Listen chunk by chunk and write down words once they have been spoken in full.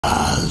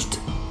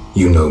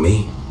You know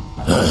me?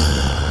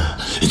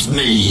 It's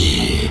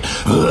me.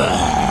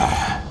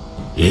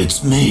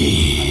 It's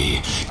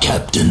me,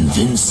 Captain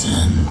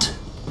Vincent.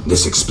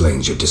 This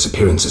explains your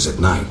disappearances at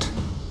night.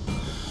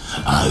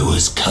 I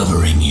was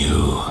covering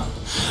you.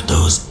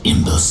 Those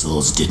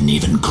imbeciles didn't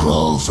even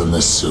crawl from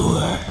the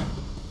sewer.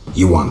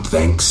 You want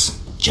thanks?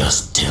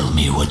 Just tell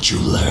me what you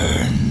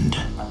learned.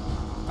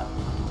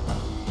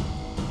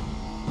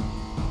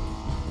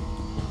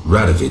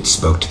 Radovid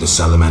spoke to the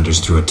salamanders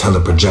through a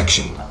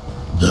teleprojection.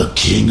 The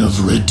King of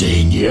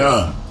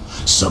Redania?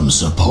 Some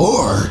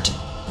support?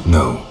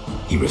 No,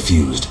 he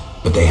refused,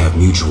 but they have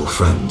mutual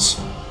friends.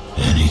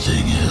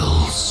 Anything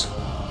else?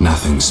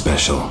 Nothing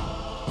special.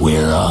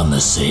 We're on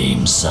the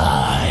same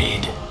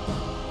side.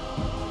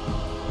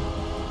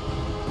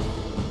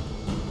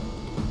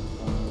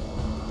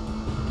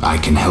 I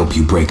can help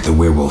you break the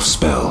werewolf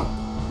spell.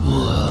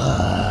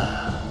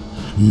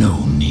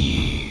 No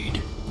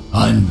need.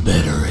 I'm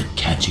better at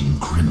catching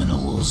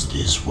criminals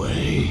this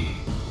way.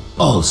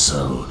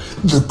 Also,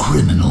 the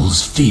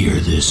criminals fear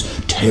this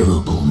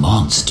terrible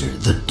monster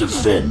that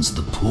defends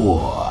the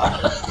poor.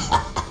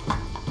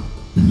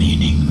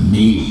 Meaning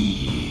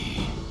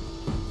me.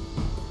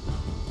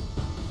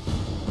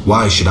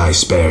 Why should I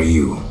spare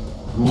you?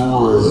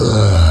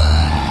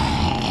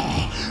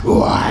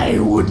 Why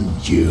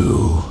wouldn't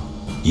you?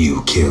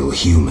 You kill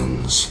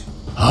humans.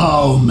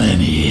 How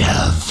many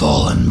have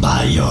fallen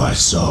by your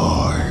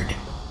sword?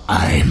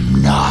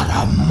 I'm not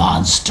a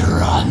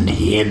monster on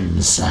the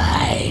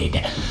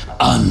inside,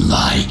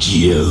 unlike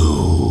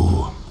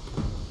you.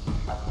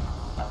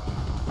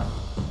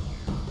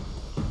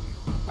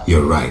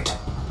 You're right.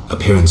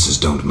 Appearances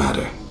don't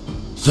matter.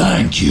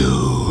 Thank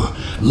you.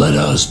 Let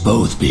us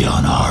both be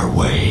on our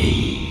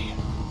way.